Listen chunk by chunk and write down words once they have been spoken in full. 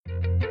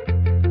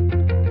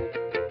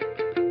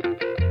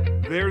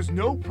There's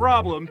no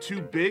problem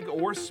too big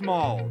or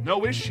small,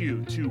 no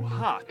issue too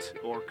hot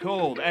or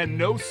cold, and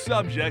no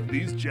subject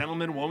these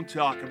gentlemen won't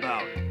talk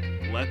about.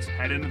 Let's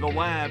head into the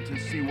lab to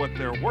see what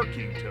they're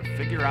working to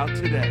figure out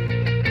today.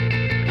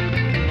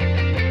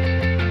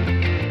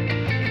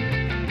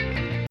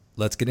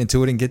 Let's get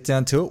into it and get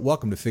down to it.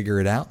 Welcome to Figure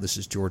It Out. This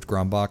is George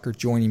Grombacher.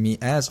 Joining me,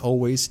 as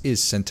always,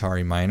 is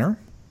Centauri Minor.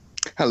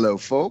 Hello,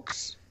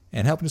 folks.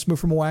 And helping us move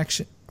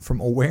from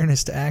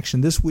awareness to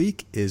action this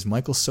week is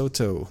Michael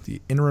Soto, the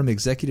Interim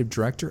Executive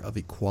Director of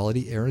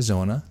Equality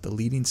Arizona, the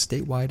leading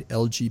statewide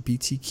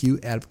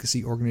LGBTQ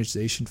advocacy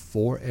organization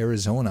for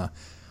Arizona.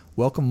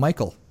 Welcome,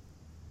 Michael.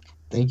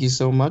 Thank you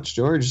so much,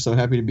 George. So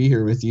happy to be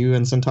here with you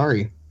and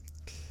Centauri.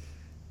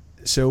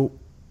 So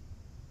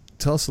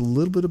tell us a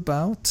little bit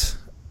about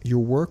your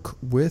work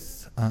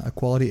with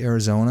Equality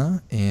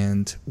Arizona,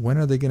 and when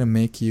are they going to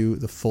make you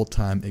the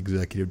full-time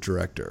executive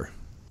director?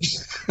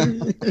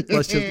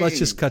 let's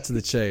just cut to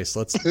the chase.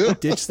 Let's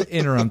ditch the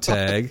interim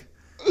tag.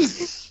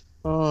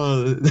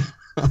 Oh,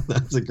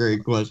 that's a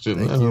great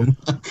question.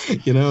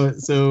 Thank you.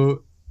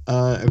 So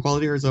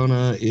Equality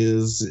Arizona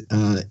is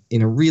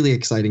in a really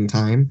exciting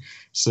time.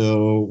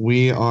 So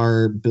we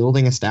are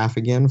building a staff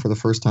again for the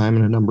first time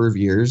in a number of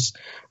years.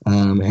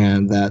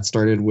 And that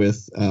started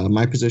with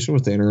my position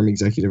with the interim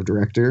executive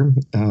director.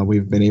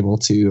 We've been able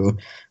to,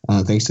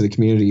 thanks to the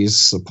community's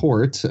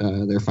support,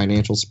 their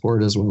financial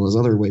support, as well as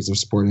other ways of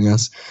supporting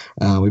us,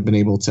 we've been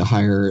able to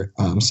hire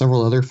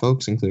several other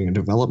folks, including a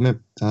development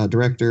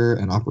director,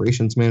 an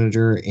operations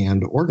manager,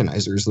 and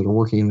organizers that are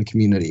working in the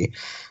community.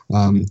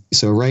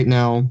 So right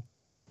now,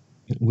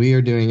 we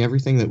are doing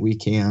everything that we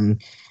can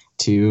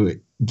to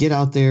get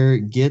out there,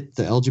 get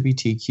the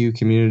LGBTQ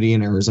community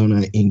in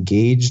Arizona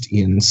engaged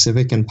in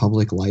civic and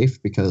public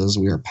life, because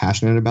we are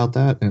passionate about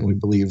that, and we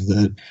believe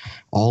that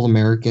all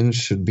Americans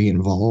should be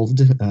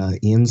involved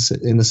in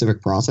the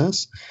civic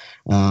process.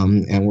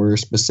 And we're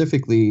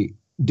specifically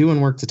doing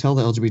work to tell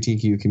the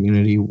LGBTQ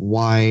community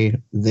why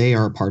they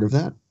are a part of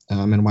that.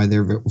 And why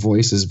their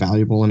voice is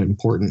valuable and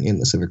important in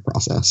the civic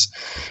process.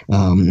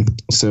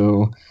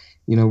 So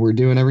we're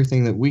doing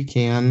everything that we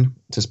can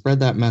to spread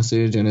that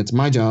message, and it's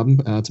my job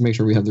to make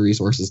sure we have the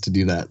resources to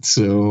do that.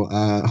 So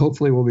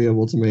hopefully we'll be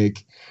able to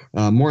make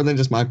more than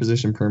just my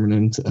position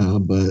permanent,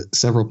 but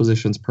several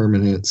positions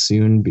permanent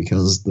soon,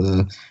 because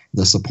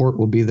the support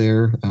will be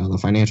there, the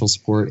financial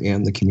support,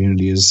 and the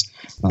community's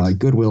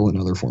goodwill and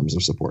other forms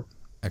of support.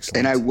 Excellent.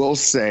 And I will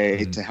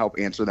say, to help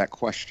answer that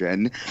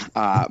question,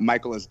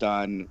 Michael has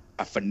done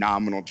a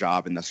phenomenal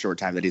job in the short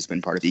time that he's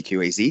been part of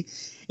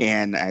EQAZ.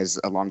 And as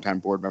a longtime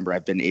board member,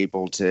 I've been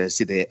able to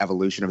see the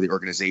evolution of the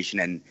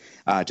organization and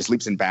just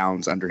leaps and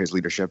bounds under his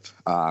leadership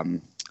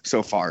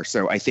so far.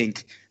 So I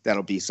think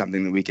that'll be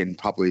something that we can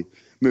probably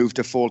move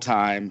to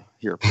full-time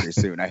here pretty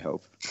soon, I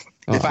hope,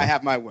 if I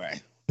have my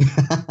way.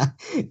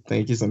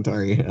 Thank you,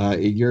 Centauri.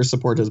 Your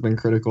support has been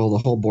critical. The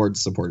whole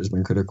board's support has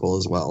been critical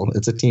as well.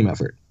 It's a team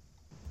effort.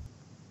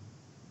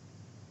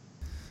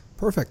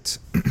 Perfect.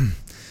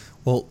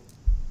 Well,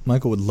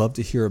 Michael, would love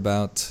to hear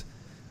about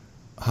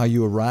how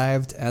you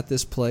arrived at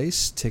this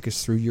place. Take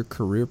us through your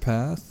career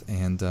path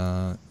and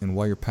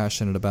why you're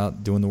passionate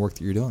about doing the work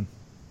that you're doing.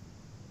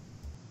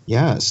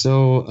 Yeah,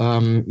 so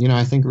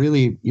I think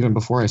really even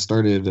before I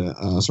started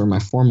sort of my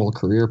formal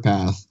career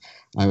path,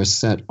 I was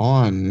set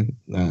on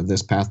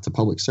this path to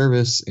public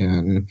service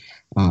and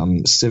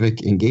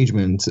civic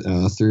engagement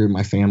through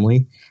my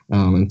family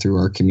and through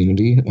our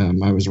community.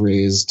 I was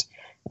raised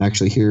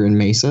actually here in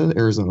Mesa,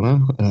 Arizona.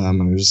 I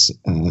was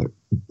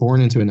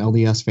born into an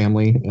LDS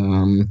family,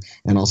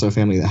 and also a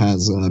family that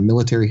has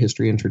military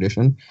history and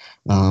tradition.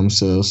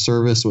 So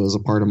service was a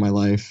part of my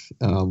life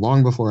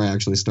long before I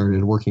actually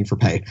started working for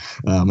pay.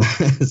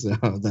 So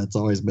that's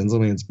always been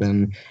something that's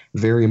been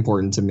very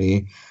important to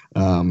me,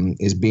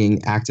 is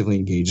being actively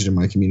engaged in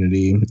my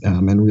community,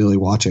 and really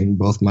watching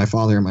both my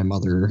father and my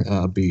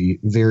mother be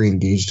very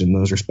engaged in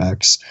those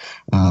respects.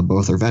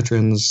 Both are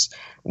veterans.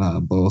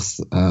 Both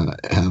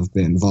have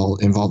been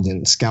involved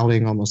in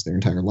scouting almost their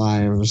entire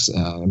lives.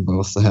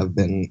 Both have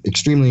been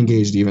extremely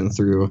engaged even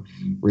through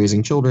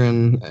raising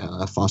children,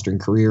 fostering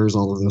careers,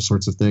 all of those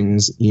sorts of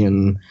things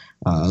in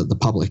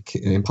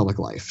public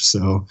life.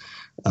 So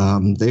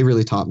they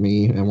really taught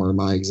me and were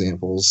my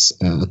examples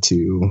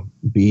to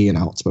be an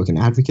outspoken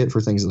advocate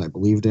for things that I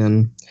believed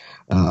in,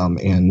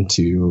 and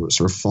to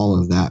sort of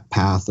follow that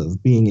path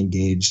of being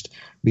engaged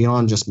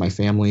beyond just my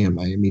family and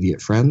my immediate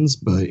friends,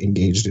 but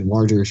engaged in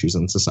larger issues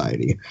in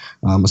society.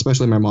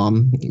 Especially my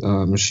mom.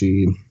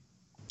 She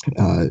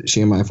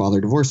and my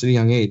father divorced at a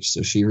young age,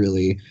 so she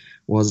really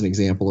was an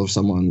example of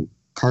someone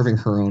carving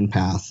her own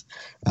path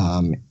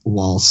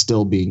while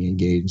still being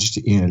engaged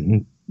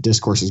in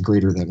discourses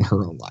greater than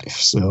her own life.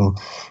 So,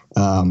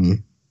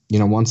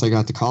 once I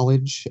got to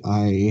college,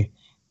 I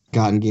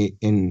got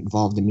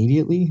involved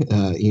immediately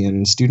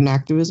in student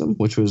activism,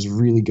 which was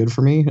really good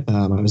for me.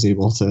 I was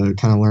able to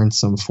kind of learn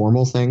some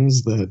formal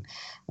things that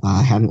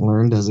I hadn't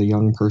learned as a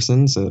young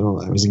person. So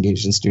I was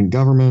engaged in student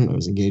government, I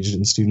was engaged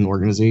in student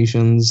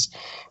organizations,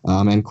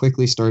 and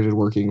quickly started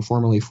working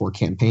formally for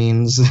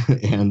campaigns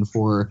and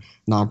for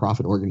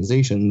nonprofit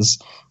organizations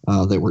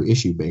that were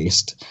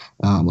issue-based,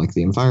 like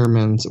the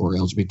environment or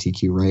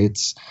LGBTQ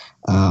rights.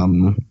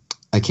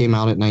 I came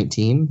out at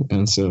 19,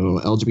 and so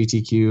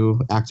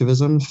LGBTQ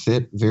activism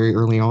fit very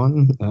early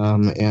on,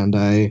 and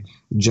I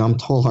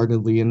jumped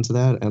wholeheartedly into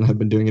that and have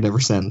been doing it ever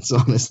since,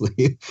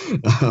 honestly.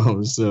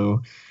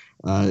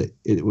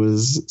 It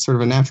was sort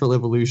of a natural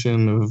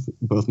evolution of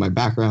both my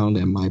background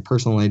and my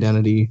personal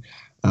identity,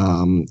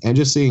 and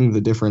just seeing the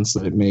difference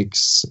that it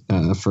makes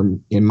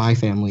in my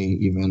family,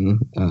 even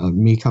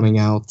me coming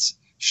out,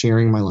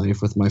 sharing my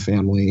life with my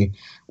family,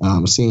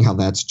 seeing how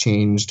that's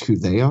changed who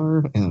they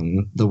are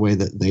and the way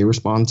that they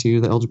respond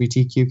to the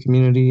LGBTQ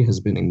community has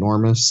been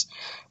enormous.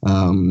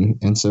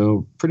 And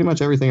so pretty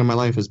much everything in my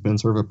life has been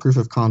sort of a proof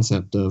of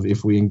concept of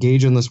if we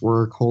engage in this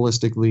work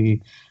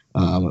holistically,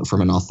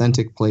 from an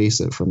authentic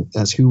place,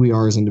 as who we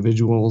are as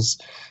individuals,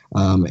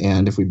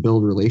 and if we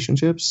build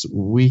relationships,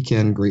 we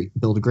can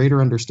build a greater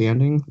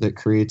understanding that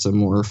creates a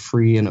more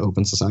free and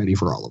open society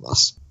for all of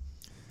us.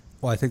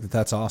 Well, I think that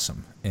that's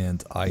awesome,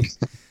 and I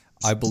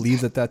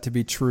believe that to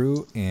be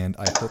true, and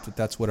I hope that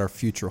that's what our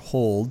future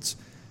holds.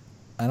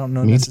 I don't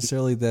know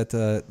necessarily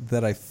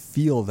that I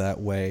feel that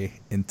way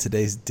in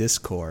today's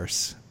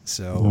discourse.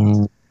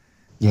 So,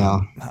 yeah,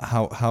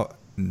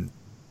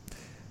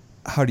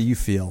 how do you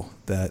feel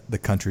that the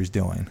country's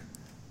doing?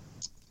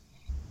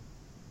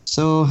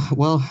 So,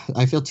 well,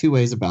 I feel two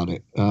ways about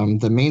it.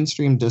 The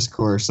mainstream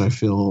discourse, I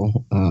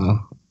feel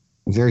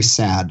very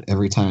sad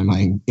every time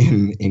I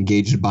am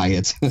engaged by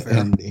it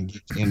and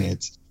engaged in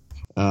it.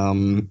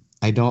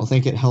 I don't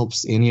think it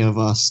helps any of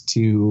us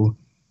to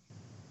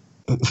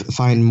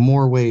find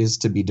more ways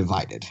to be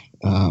divided.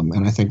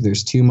 And I think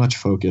there's too much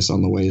focus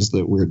on the ways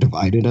that we're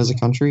divided as a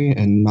country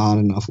and not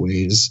enough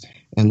ways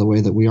in the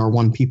way that we are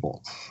one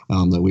people,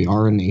 that we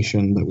are a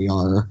nation, that we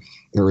are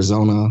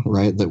Arizona,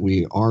 right? That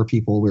we are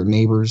people, we're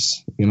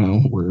neighbors,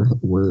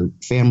 we're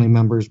family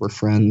members, we're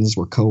friends,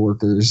 we're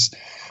coworkers.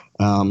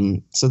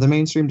 So the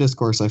mainstream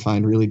discourse I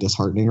find really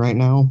disheartening right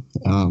now.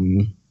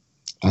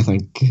 I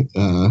think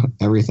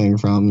everything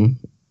from,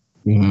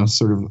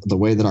 sort of the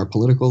way that our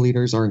political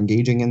leaders are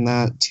engaging in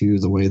that to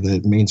the way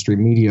that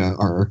mainstream media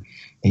are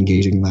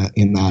engaging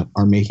in that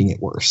are making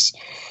it worse.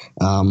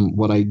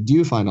 What I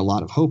do find a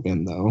lot of hope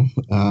in, though,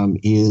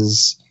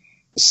 is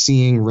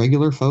seeing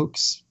regular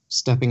folks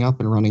stepping up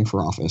and running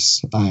for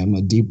office. I'm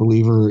a deep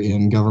believer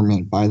in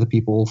government by the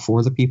people,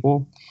 for the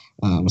people.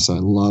 So I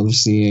love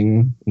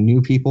seeing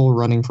new people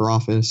running for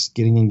office,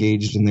 getting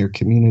engaged in their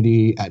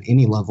community at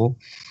any level,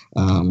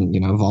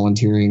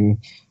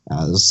 volunteering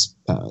as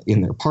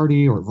in their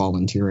party or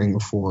volunteering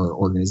for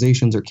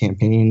organizations or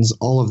campaigns.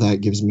 All of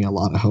that gives me a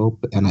lot of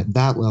hope. And at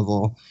that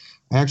level,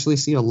 I actually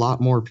see a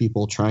lot more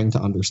people trying to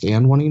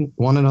understand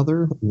one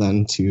another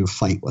than to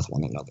fight with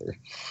one another.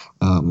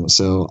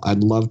 So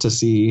I'd love to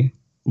see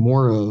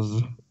more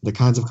of the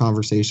kinds of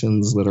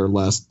conversations that are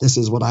less, this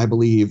is what I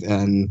believe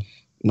and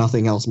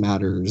nothing else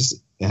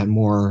matters, and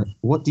more,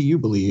 what do you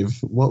believe?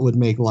 What would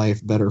make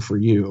life better for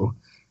you?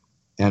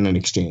 And an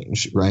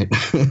exchange, right?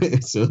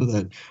 So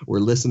that we're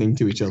listening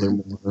to each other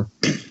more,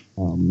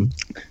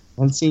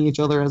 and seeing each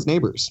other as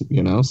neighbors,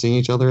 seeing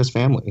each other as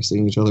family,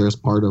 seeing each other as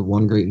part of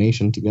one great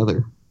nation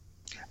together.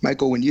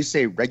 Michael, when you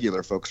say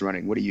regular folks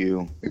running, what do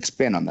you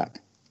expand on that?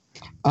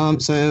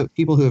 So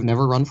people who have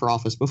never run for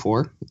office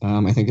before,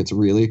 I think it's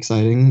really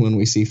exciting when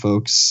we see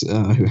folks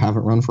who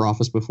haven't run for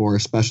office before,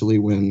 especially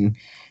when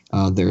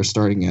they're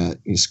starting at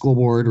school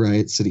board,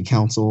 right, city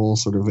council,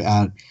 sort of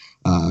at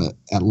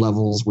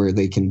levels where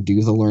they can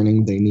do the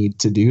learning they need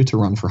to do to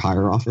run for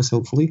higher office,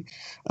 hopefully.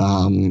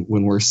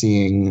 When we're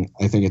seeing,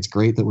 I think it's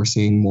great that we're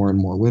seeing more and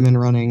more women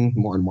running,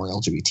 more and more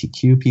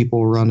LGBTQ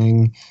people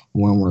running,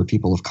 more and more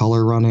people of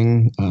color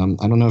running.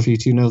 I don't know if you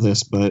two know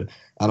this, but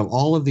out of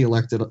all of the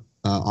elected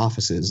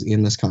offices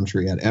in this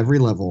country at every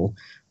level,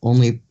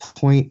 only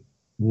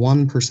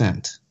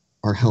 0.1%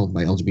 are held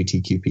by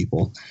LGBTQ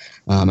people.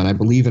 And I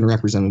believe in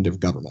representative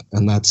government,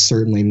 and that's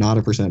certainly not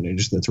a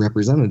percentage that's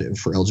representative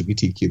for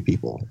LGBTQ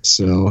people.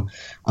 So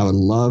I would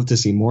love to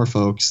see more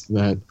folks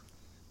that,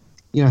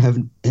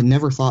 had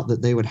never thought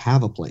that they would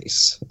have a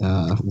place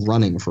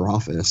running for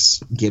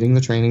office, getting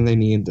the training they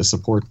need, the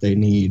support they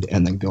need,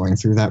 and then going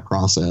through that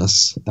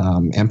process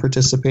and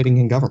participating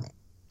in government.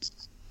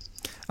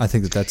 I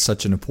think that that's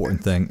such an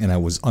important thing, and I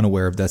was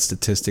unaware of that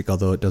statistic,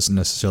 although it doesn't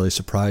necessarily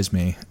surprise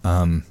me.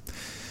 And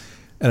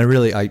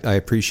I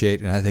appreciate,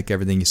 and I think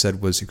everything you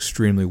said was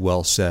extremely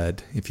well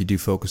said. If you do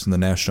focus on the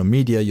national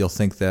media, you'll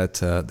think that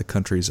the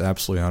country is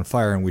absolutely on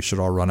fire and we should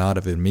all run out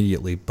of it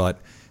immediately. But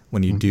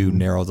when you do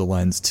narrow the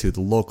lens to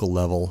the local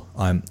level,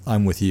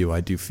 I'm with you.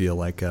 I do feel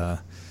like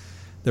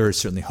there is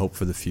certainly hope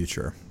for the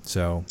future.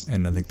 So,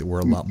 and I think that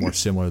we're a lot more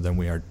similar than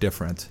we are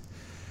different.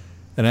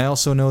 And I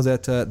also know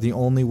that the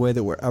only way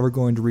that we're ever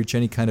going to reach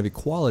any kind of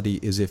equality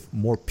is if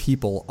more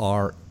people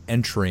are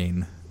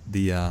entering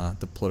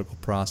the political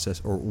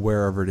process, or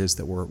wherever it is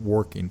that we're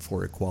working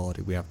for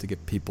equality. We have to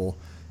get people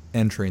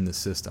entering the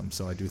system.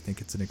 So I do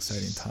think it's an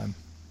exciting time.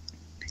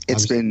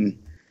 It's been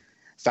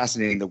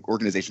fascinating. The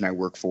organization I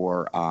work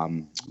for,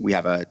 we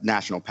have a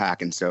national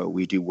PAC, and so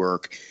we do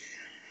work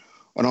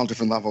on all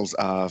different levels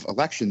of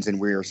elections, and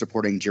we're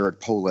supporting Jared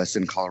Polis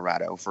in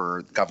Colorado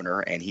for governor,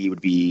 and he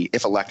would be,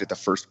 if elected, the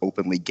first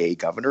openly gay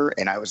governor.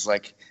 And I was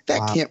like,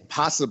 that can't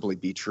possibly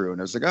be true.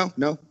 And I was like, oh,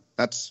 no,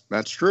 that's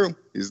true.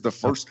 He's the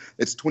first.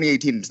 It's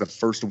 2018. It's the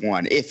first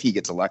one if he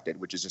gets elected,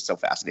 which is just so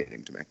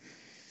fascinating to me.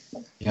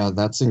 Yeah,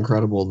 that's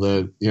incredible.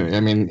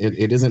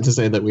 It isn't to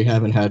say that we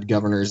haven't had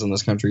governors in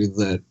this country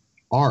that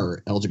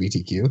are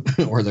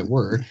LGBTQ or that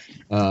were,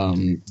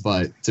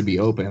 but to be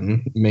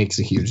open makes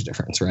a huge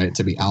difference, right?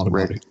 To be out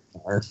about it,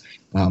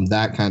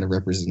 that kind of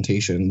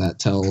representation that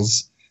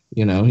tells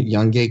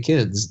young gay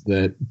kids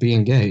that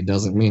being gay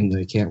doesn't mean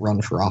they can't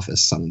run for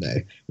office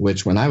someday.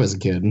 Which, when I was a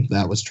kid,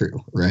 that was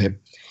true, right?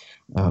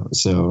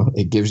 So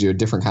it gives you a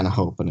different kind of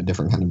hope and a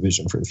different kind of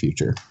vision for the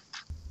future.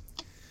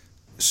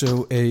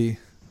 So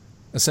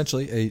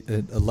essentially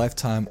a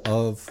lifetime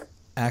of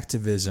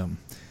activism.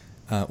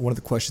 One of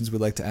the questions we'd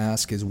like to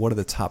ask is, what are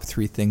the top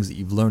 3 things that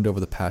you've learned over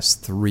the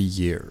past 3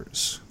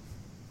 years?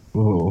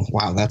 Oh,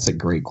 wow, that's a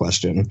great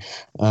question.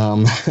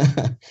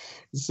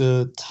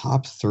 So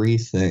top 3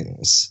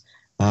 things.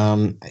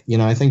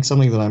 I think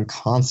something that I'm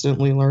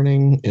constantly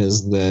learning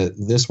is that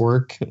this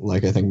work,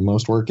 like I think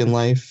most work in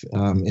life,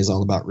 is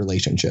all about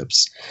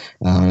relationships,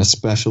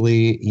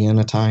 especially in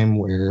a time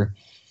where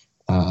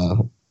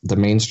the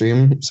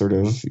mainstream sort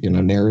of,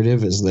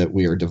 narrative is that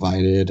we are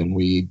divided and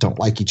we don't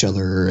like each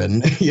other,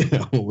 and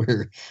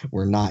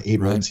we're not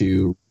able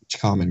to reach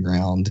common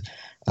ground.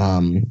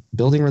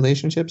 Building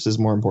relationships is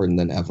more important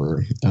than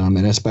ever,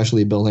 and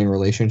especially building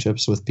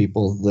relationships with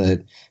people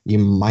that you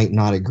might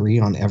not agree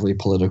on every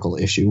political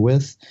issue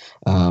with,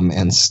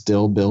 and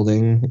still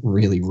building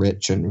really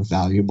rich and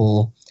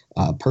valuable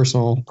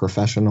personal,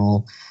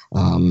 professional,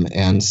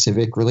 and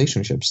civic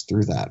relationships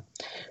through that.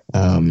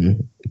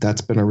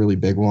 That's been a really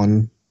big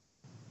one.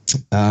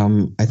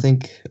 I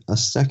think a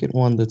second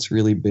one that's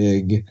really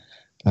big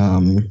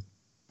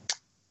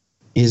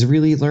is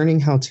really learning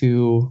how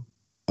to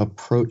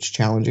approach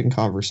challenging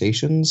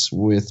conversations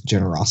with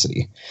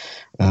generosity.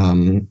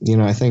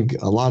 I think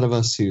a lot of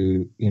us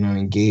who,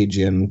 engage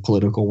in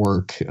political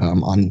work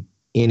on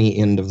any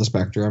end of the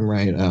spectrum,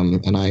 right?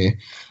 And I,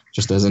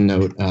 just as a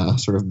note,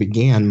 sort of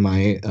began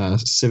my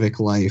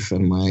civic life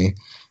and my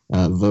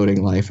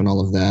voting life and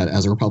all of that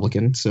as a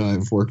Republican. So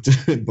I've worked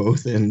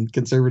both in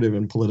conservative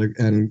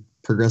and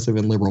progressive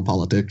and liberal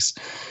politics.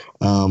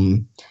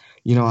 On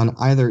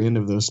either end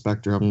of those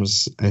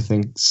spectrums, I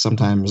think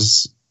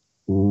sometimes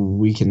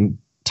we can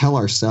tell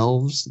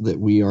ourselves that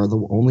we are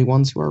the only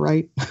ones who are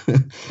right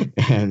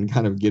and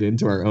kind of get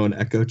into our own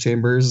echo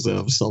chambers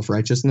of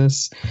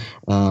self-righteousness.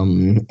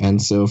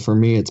 And so for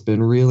me, it's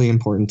been really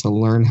important to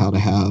learn how to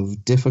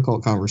have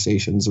difficult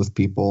conversations with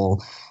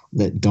people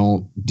that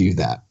don't do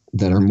that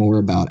are more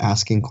about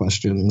asking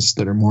questions,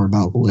 that are more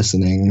about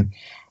listening,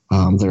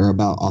 that are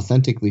about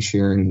authentically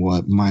sharing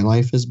what my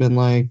life has been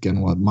like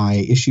and what my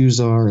issues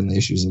are and the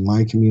issues of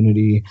my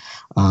community,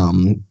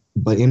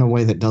 but in a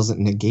way that doesn't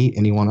negate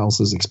anyone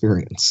else's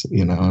experience,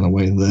 in a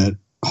way that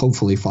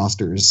hopefully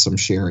fosters some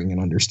sharing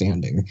and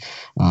understanding,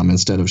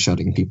 instead of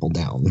shutting people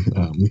down.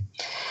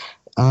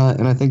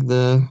 And I think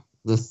the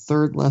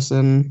third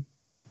lesson,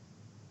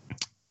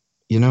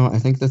 is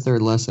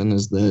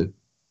that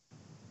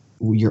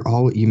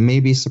you may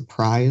be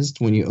surprised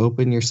when you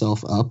open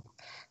yourself up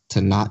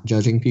to not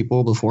judging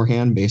people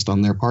beforehand based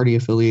on their party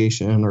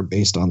affiliation or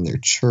based on their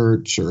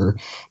church or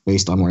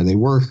based on where they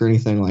work or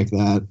anything like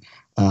that.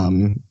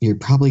 You're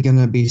probably going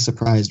to be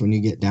surprised when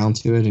you get down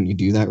to it and you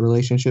do that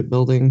relationship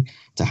building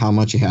to how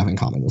much you have in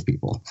common with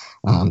people,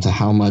 to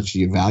how much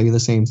you value the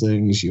same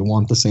things, you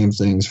want the same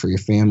things for your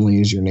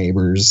families, your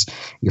neighbors,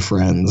 your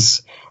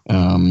friends,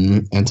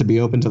 and to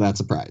be open to that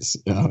surprise,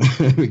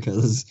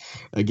 because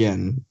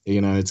again,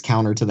 it's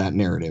counter to that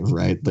narrative,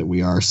 right? That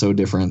we are so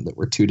different, that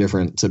we're too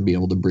different to be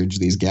able to bridge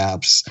these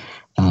gaps.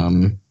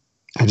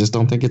 I just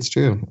don't think it's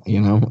true.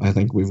 I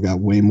think we've got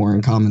way more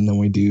in common than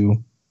we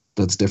do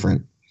that's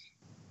different.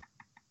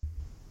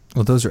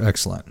 Well, those are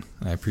excellent.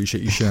 I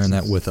appreciate you sharing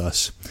that with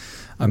us.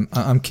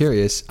 I'm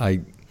curious.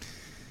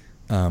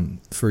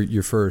 For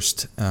your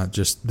first,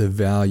 just the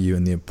value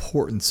and the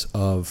importance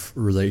of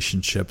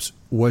relationships.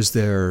 Was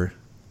there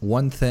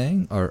one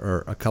thing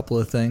or a couple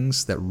of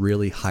things that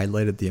really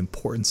highlighted the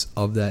importance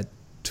of that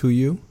to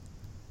you?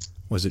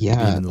 Was it being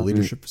in the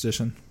leadership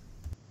position?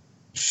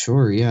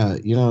 Sure. Yeah.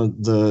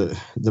 The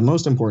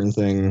most important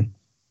thing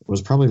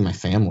was probably my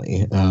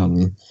family.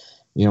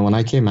 When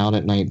I came out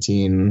at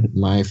 19,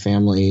 my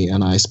family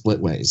and I split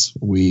ways.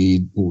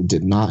 We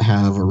did not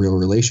have a real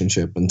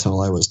relationship until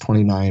I was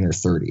 29 or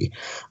 30.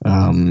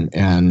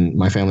 And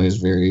my family was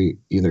very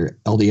either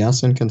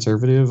LDS and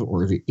conservative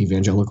or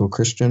evangelical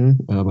Christian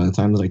by the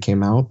time that I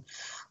came out.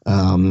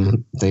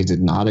 They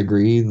did not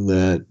agree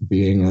that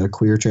being a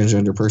queer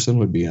transgender person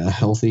would be a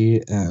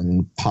healthy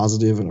and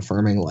positive and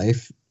affirming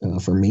life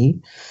for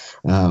me,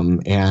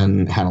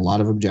 and had a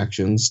lot of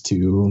objections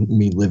to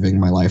me living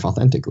my life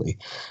authentically.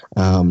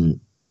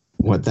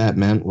 What that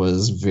meant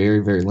was very,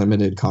 very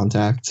limited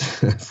contact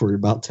for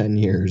about 10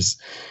 years.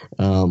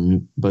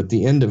 But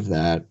the end of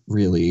that,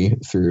 really,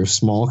 through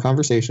small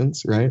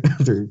conversations, right?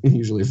 Through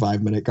usually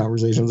 5-minute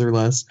conversations or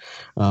less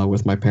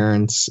with my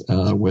parents,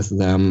 with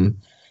them,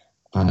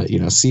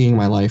 seeing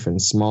my life in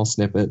small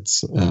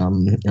snippets,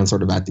 and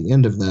sort of at the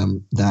end of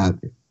them, that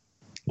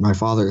my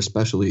father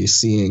especially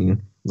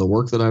seeing the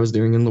work that I was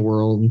doing in the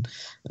world,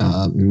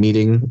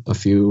 meeting a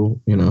few,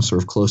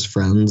 sort of close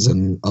friends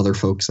and other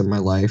folks in my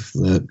life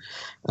that,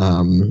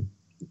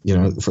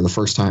 for the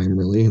first time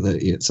really,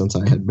 since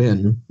I had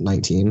been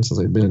 19, since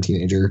I'd been a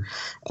teenager,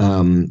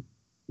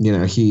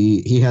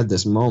 he had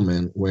this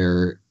moment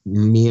where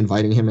me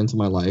inviting him into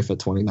my life at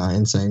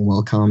 29, saying,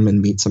 well, come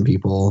and meet some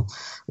people,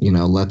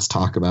 let's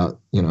talk about,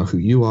 who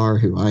you are,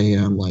 who I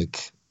am,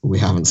 like, we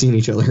haven't seen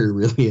each other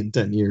really in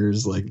 10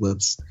 years. Like,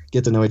 let's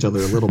get to know each other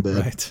a little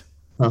bit.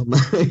 Right. What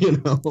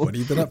have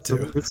you been up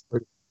to?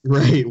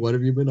 Right. What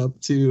have you been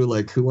up to?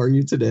 Like, who are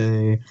you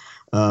today?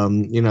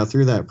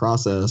 Through that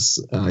process,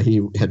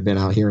 he had been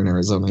out here in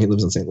Arizona. He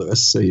lives in St.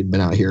 Louis. So he'd been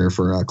out here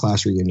for a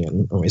class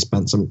reunion, and we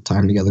spent some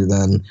time together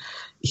then.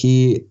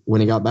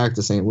 When he got back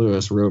to St.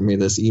 Louis, wrote me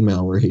this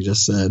email where he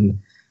just said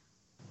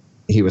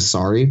he was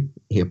sorry.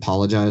 He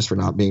apologized for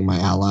not being my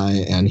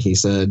ally. And he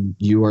said,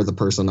 you are the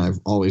person I've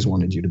always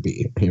wanted you to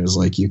be. He was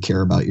like, you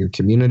care about your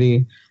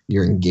community.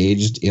 You're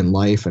engaged in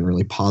life in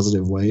really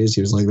positive ways.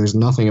 He was like, there's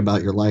nothing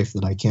about your life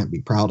that I can't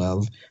be proud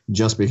of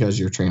just because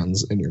you're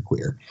trans and you're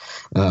queer.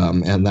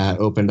 And that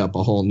opened up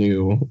a whole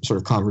new sort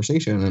of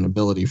conversation and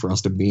ability for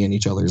us to be in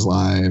each other's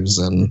lives.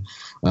 And,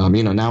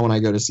 now when I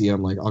go to see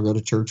him, like, I'll go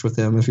to church with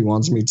him if he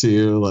wants me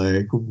to.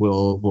 Like,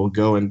 we'll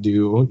go and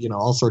do,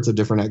 all sorts of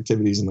different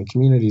activities in the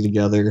community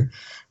together.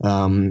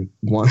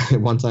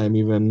 One time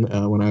even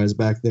when I was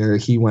back there,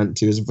 he went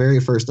to his very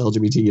first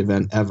LGBT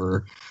event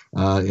ever.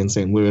 In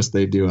St. Louis,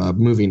 they do a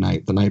movie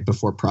night the night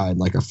before Pride,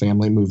 like a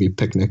family movie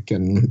picnic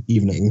and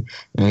evening.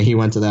 And he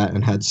went to that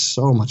and had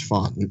so much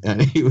fun.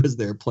 And he was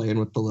there playing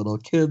with the little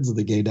kids,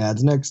 the gay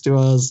dads next to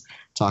us,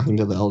 talking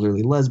to the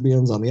elderly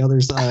lesbians on the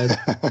other side.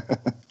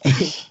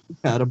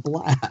 Had a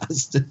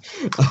blast.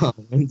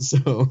 And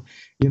so,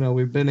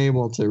 we've been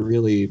able to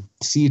really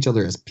see each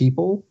other as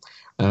people.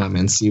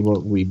 And see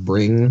what we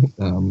bring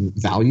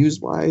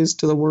values-wise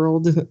to the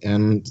world,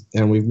 and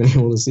we've been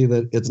able to see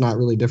that it's not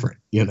really different.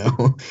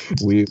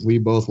 We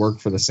both work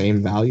for the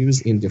same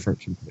values in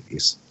different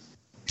communities.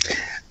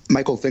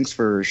 Michael, thanks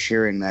for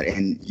sharing that.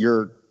 And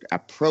you're a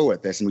pro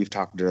at this, and we've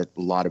talked a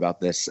lot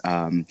about this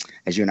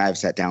as you and I have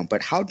sat down.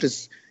 But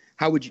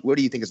what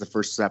do you think is the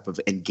first step of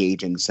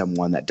engaging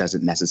someone that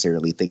doesn't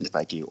necessarily think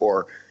like you,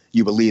 or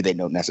you believe they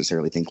don't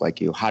necessarily think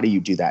like you? How do you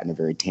do that in a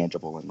very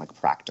tangible and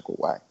practical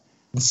way?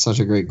 That's such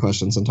a great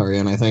question, Centauri.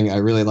 And I think I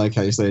really like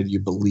how you said you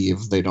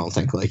believe they don't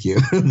think like you.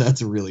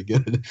 That's really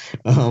good.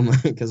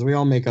 Because we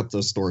all make up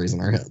those stories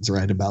in our heads,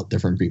 right, about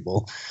different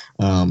people.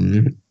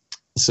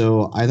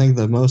 So I think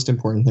the most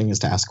important thing is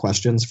to ask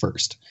questions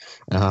first.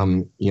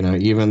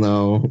 Even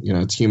though,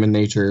 it's human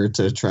nature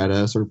to try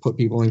to sort of put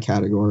people in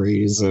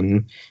categories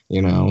and,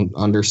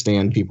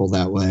 understand people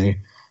that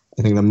way.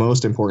 I think the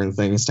most important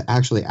thing is to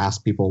actually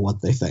ask people what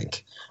they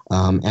think,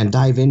 and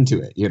dive into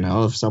it.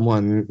 If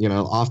someone,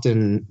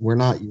 often we're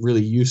not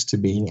really used to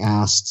being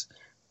asked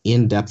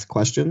in-depth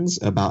questions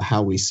about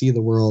how we see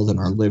the world and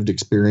our lived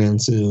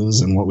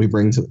experiences and what we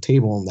bring to the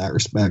table in that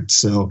respect.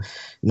 So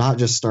not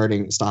just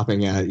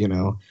stopping at,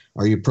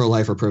 are you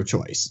pro-life or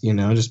pro-choice?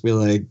 Just be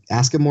like,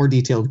 ask a more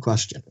detailed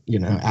question,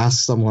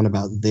 ask someone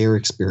about their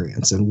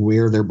experience and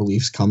where their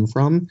beliefs come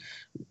from.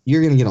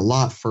 You're going to get a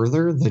lot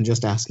further than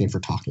just asking for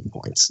talking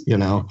points.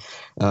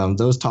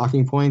 Those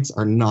talking points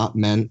are not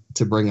meant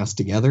to bring us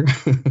together.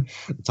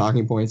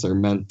 Talking points are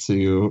meant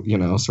to,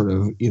 sort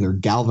of either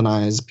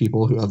galvanize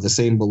people who have the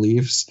same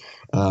beliefs,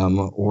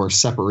 or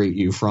separate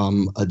you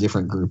from a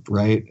different group.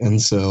 Right.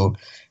 And so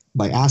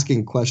by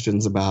asking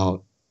questions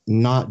about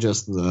not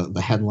just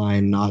the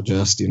headline, not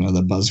just, the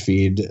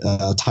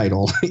BuzzFeed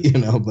title,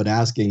 but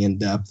asking in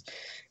depth,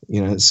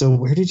 so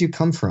where did you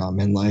come from?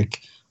 And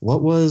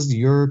what was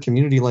your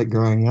community like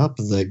growing up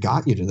that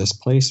got you to this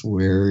place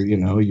where,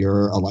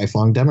 you're a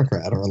lifelong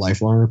Democrat or a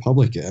lifelong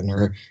Republican,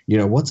 or,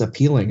 what's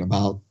appealing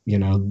about,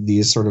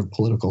 these sort of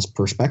political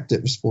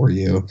perspectives for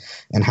you,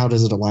 and how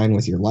does it align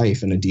with your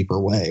life in a deeper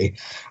way?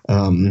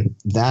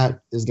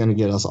 That is going to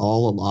get us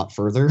all a lot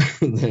further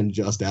than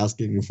just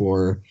asking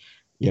for,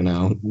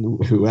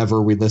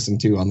 whoever we listen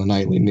to on the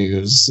nightly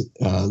news,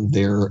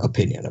 their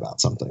opinion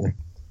about something.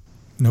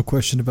 No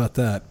question about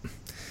that.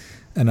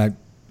 And I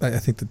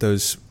think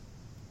that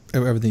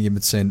everything you've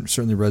been saying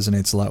certainly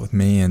resonates a lot with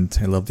me, and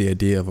I love the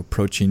idea of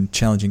approaching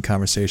challenging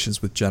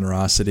conversations with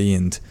generosity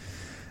and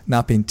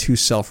not being too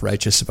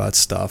self-righteous about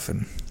stuff.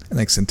 And I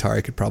think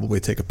Centauri could probably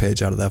take a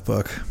page out of that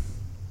book.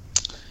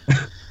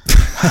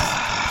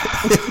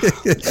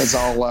 That's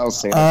all I'll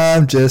say.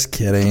 I'm just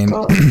kidding.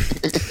 Well,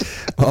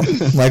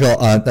 Michael,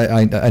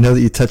 I know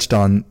that you touched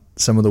on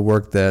some of the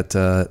work that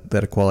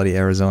Equality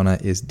Arizona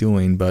is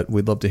doing, but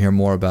we'd love to hear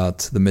more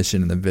about the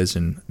mission and the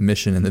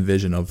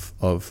vision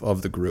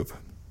of the group.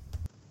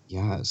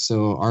 Yeah,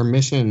 so our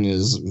mission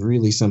is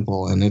really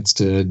simple, and it's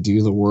to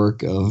do the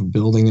work of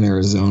building an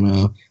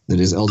Arizona that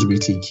is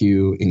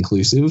LGBTQ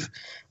inclusive.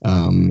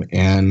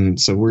 And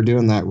so we're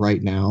doing that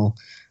right now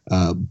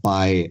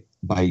by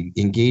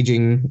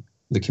engaging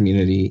the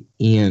community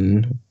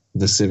in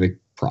the civic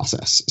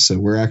process. So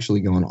we're actually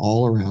going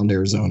all around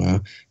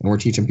Arizona, and we're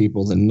teaching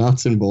people the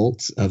nuts and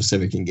bolts of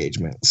civic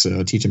engagement.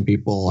 So teaching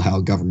people how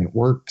government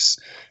works,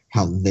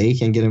 how they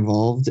can get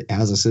involved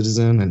as a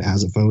citizen and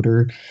as a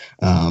voter,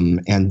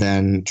 and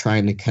then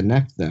trying to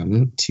connect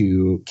them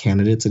to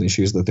candidates and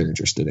issues that they're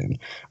interested in.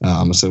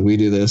 So we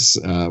do this,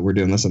 we're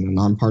doing this in a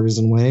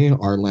nonpartisan way.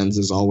 Our lens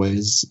is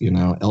always,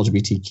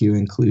 LGBTQ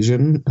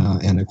inclusion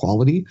and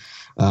equality,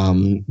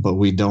 but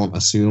we don't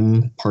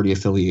assume party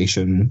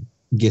affiliation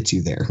gets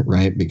you there,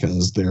 right?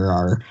 Because there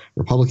are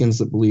Republicans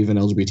that believe in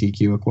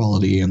LGBTQ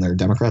equality and there are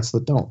Democrats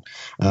that don't.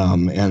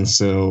 And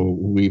so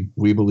we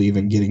believe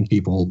in getting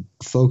people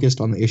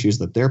focused on the issues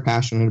that they're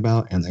passionate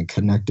about and then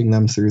connecting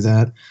them through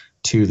that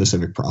to the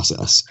civic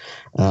process.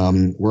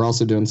 We're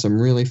also doing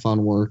some really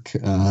fun work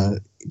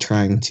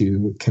trying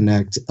to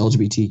connect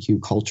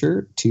LGBTQ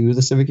culture to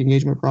the civic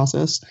engagement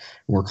process.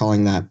 We're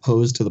calling that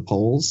Pose to the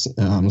Polls.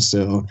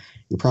 So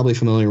you're probably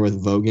familiar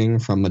with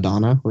voguing from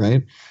Madonna,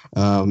 right?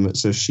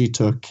 So she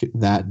took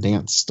that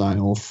dance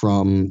style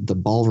from the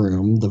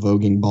ballroom, the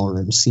voguing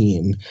ballroom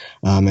scene,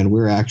 and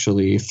we're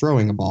actually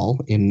throwing a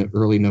ball in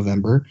early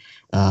November.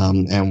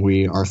 And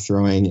we are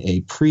throwing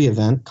a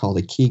pre-event called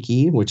a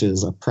Kiki, which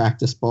is a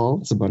practice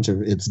ball.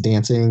 It's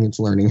dancing, it's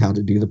learning how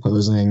to do the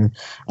posing.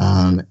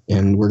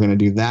 And we're going to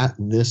do that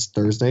this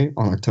Thursday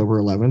on October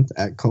 11th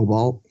at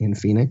Cobalt in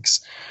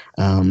Phoenix.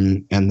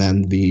 And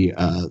then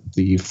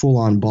the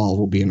full-on ball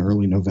will be in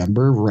early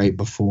November, right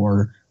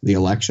before the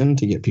election,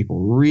 to get people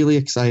really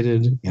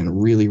excited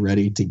and really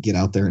ready to get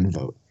out there and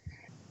vote.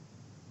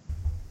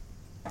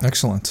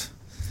 Excellent.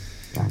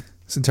 Yeah.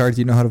 Centauri,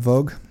 do you know how to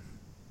vogue?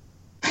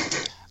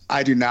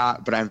 I do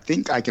not, but I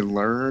think I can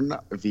learn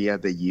via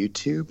the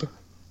YouTube.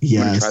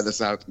 Yes. I'm going to try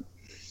this out.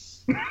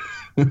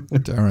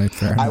 All right,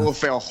 fair enough. I will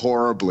fail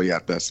horribly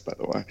at this, by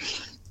the way.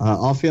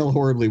 I'll fail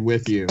horribly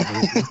with you.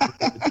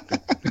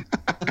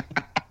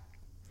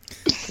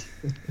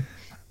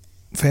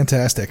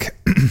 Fantastic.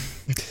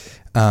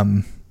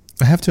 I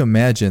have to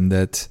imagine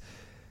that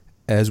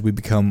as we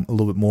become a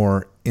little bit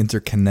more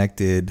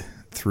interconnected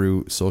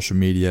through social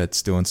media,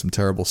 it's doing some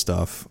terrible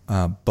stuff,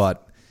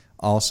 but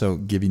also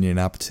giving you an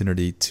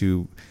opportunity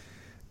to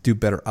do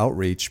better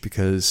outreach,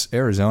 because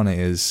Arizona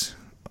is,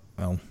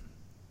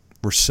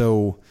 we're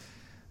so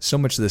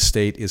much of the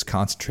state is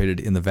concentrated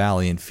in the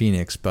valley in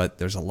Phoenix, but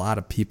there's a lot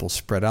of people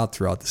spread out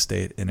throughout the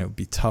state, and it would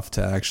be tough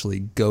to actually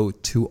go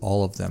to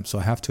all of them. So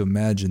I have to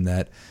imagine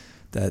that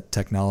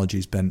technology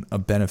has been a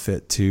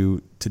benefit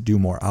to do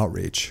more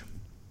outreach.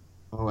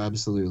 Oh,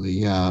 absolutely.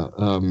 Yeah.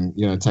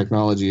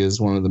 Technology is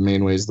one of the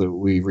main ways that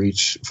we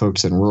reach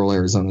folks in rural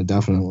Arizona,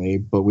 definitely.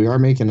 But we are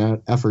making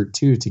an effort,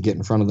 too, to get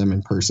in front of them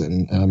in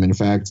person. In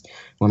fact,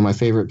 one of my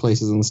favorite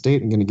places in the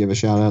state, I'm going to give a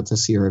shout out to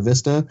Sierra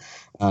Vista.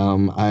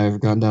 I've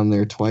gone down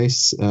there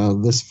twice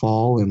this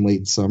fall and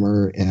late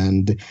summer.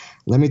 And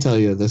let me tell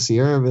you, the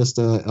Sierra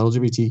Vista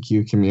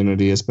LGBTQ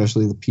community,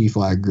 especially the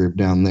PFLAG group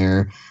down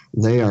there,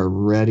 they are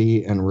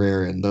ready and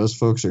raring. Those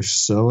folks are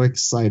so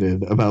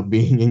excited about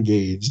being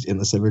engaged in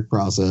the civic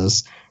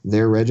process.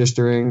 They're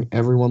registering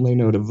everyone they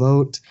know to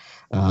vote.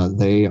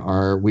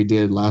 We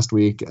did last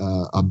week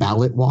a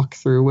ballot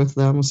walkthrough with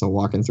them. So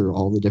walking through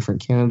all the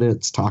different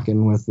candidates,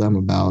 talking with them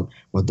about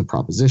what the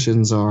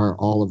propositions are,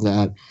 all of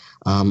that.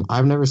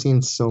 I've never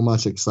seen so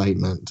much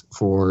excitement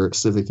for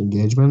civic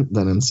engagement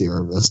than in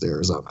Sierra Vista,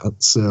 Arizona.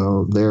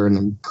 So they're an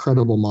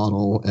incredible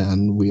model,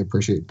 and we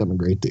appreciate them a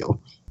great deal.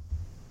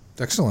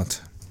 Excellent.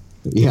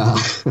 Yeah.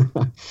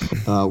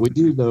 We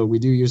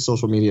do use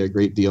social media a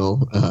great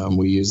deal.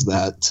 We use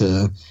that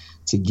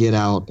to get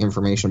out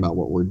information about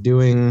what we're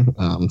doing,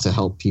 to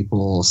help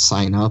people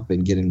sign up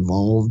and get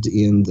involved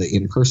in the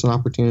in-person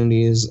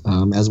opportunities,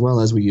 as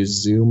well as we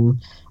use Zoom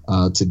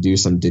to do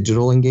some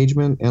digital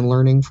engagement and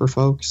learning for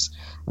folks.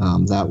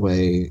 That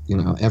way,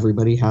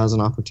 everybody has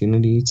an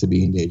opportunity to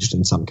be engaged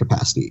in some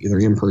capacity, either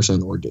in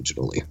person or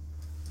digitally.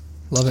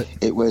 Love it.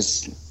 It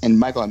was, and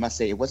Michael, I must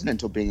say, it wasn't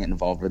until being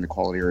involved in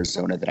Equality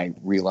Arizona that I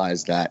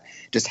realized that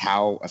just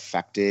how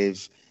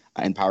effective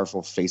and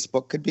powerful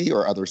Facebook could be,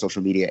 or other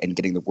social media, and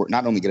getting the word,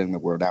 not only getting the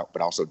word out,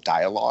 but also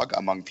dialogue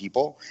among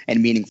people,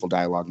 and meaningful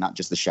dialogue, not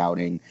just the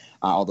shouting.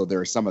 Although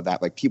there is some of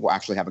that, like people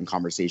actually having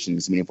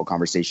conversations, meaningful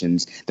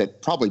conversations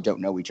that probably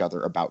don't know each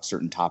other about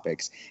certain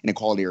topics. And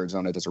Equality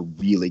Arizona does a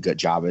really good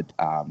job at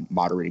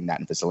moderating that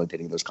and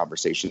facilitating those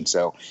conversations.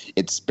 So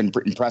it's been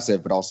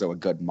impressive, but also a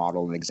good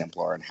model and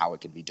exemplar on how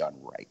it can be done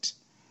right.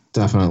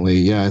 Definitely.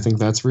 Yeah, I think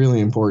that's really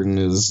important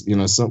is,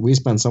 so we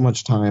spend so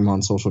much time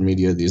on social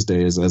media these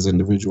days as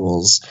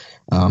individuals.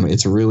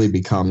 It's really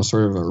become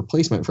sort of a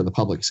replacement for the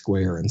public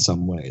square in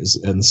some ways.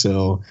 And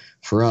so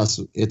for us,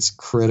 it's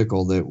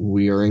critical that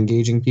we are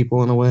engaging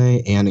people in a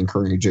way and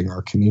encouraging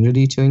our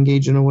community to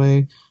engage in a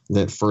way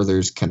that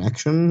furthers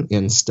connection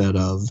instead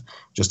of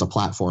just a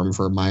platform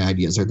for my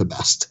ideas are the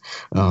best.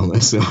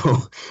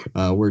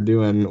 We're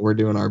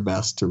doing our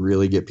best to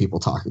really get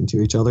people talking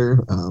to each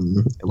other,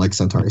 like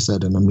Centauri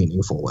said, in a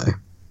meaningful way.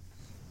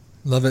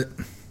 Love it.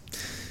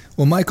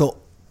 Well,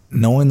 Michael,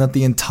 knowing that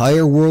the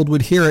entire world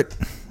would hear it,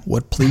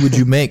 what plea would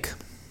you make?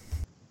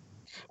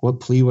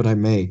 What plea would I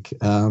make?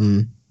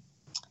 I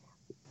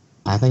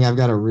think I've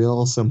got a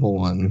real simple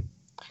one.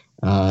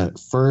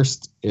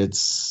 First,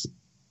 it's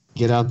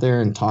get out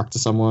there and talk to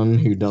someone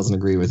who doesn't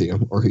agree with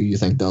you or who you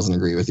think doesn't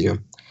agree with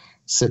you.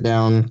 Sit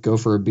down, go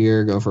for a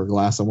beer, go for a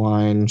glass of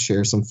wine,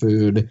 share some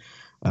food,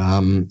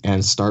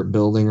 and start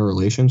building a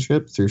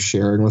relationship through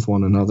sharing with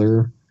one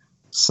another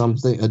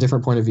a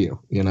different point of view,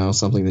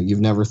 something that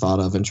you've never thought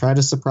of, and try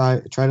to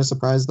surprise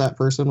that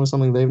person with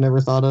something they've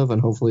never thought of,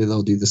 and hopefully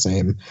they'll do the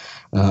same,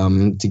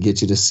 to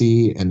get you to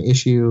see an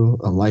issue,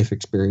 a life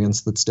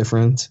experience that's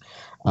different.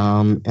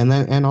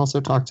 And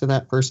also talk to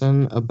that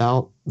person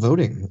about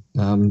voting.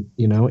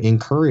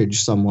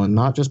 Encourage someone,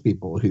 not just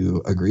people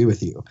who agree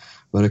with you,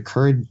 but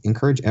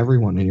encourage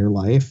everyone in your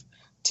life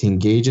to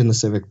engage in the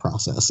civic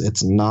process.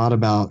 It's not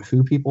about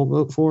who people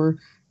vote for.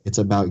 It's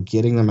about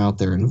getting them out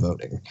there and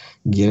voting,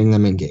 getting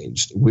them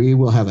engaged. We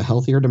will have a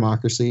healthier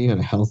democracy and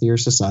a healthier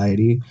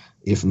society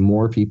if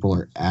more people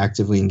are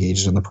actively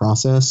engaged in the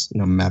process,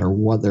 no matter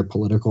what their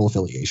political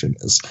affiliation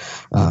is.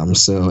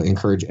 So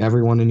encourage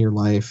everyone in your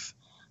life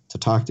to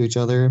talk to each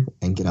other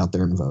and get out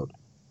there and vote.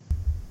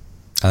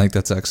 I think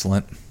that's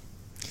excellent.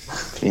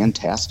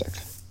 Fantastic.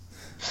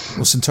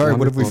 Well, Centauri,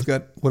 what have we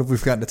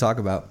forgotten to talk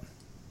about?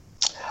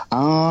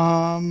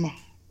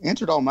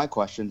 Answered all my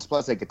questions.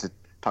 Plus, I get to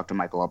talk to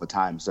Michael all the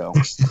time, so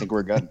I think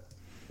we're good.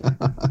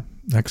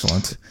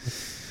 Excellent.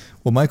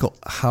 Well, Michael,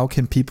 how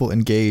can people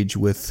engage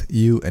with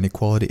you and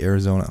Equality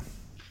Arizona?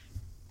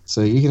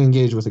 So you can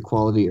engage with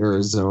Equality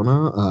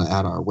Arizona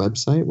at our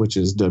website, which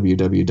is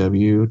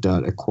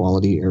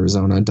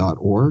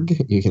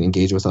www.equalityarizona.org. You can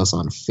engage with us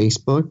on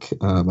Facebook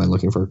by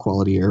looking for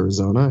Equality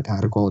Arizona,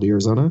 at Equality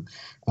Arizona,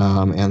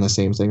 and the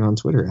same thing on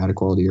Twitter, at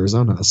Equality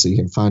Arizona. So you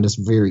can find us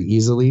very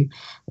easily.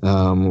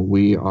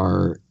 We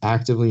are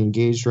actively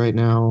engaged right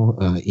now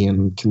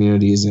in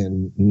communities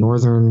in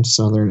northern,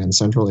 southern, and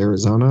central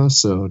Arizona.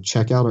 So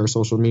check out our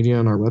social media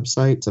and our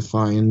website to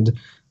find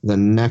the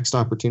next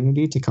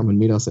opportunity to come and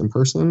meet us in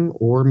person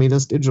or meet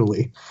us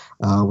digitally.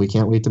 We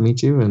can't wait to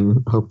meet you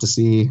and hope to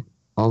see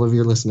all of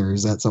your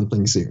listeners at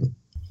something soon.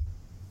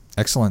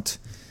 Excellent.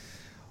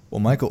 Well,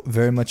 Michael,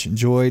 very much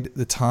enjoyed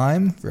the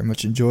time, very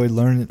much enjoyed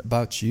learning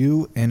about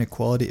you and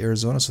Equality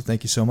Arizona, so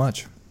thank you so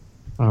much.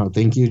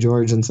 Thank you,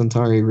 George and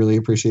Centauri. Really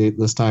appreciate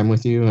this time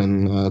with you,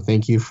 and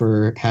thank you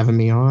for having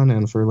me on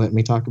and for letting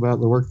me talk about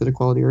the work that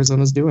Equality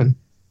Arizona is doing.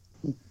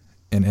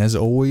 And as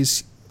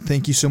always,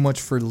 thank you so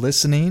much for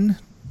listening.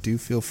 Do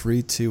feel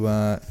free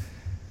to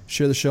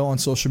share the show on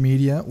social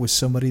media with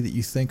somebody that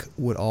you think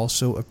would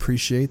also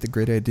appreciate the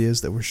great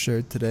ideas that were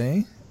shared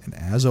today. And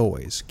as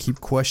always,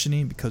 keep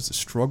questioning because the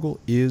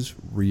struggle is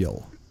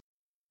real.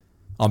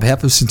 On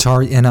behalf of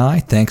Centauri and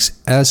I, thanks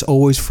as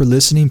always for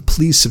listening.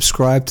 Please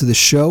subscribe to the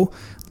show,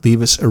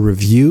 leave us a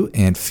review,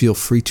 and feel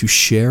free to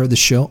share the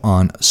show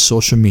on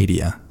social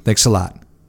media. Thanks a lot.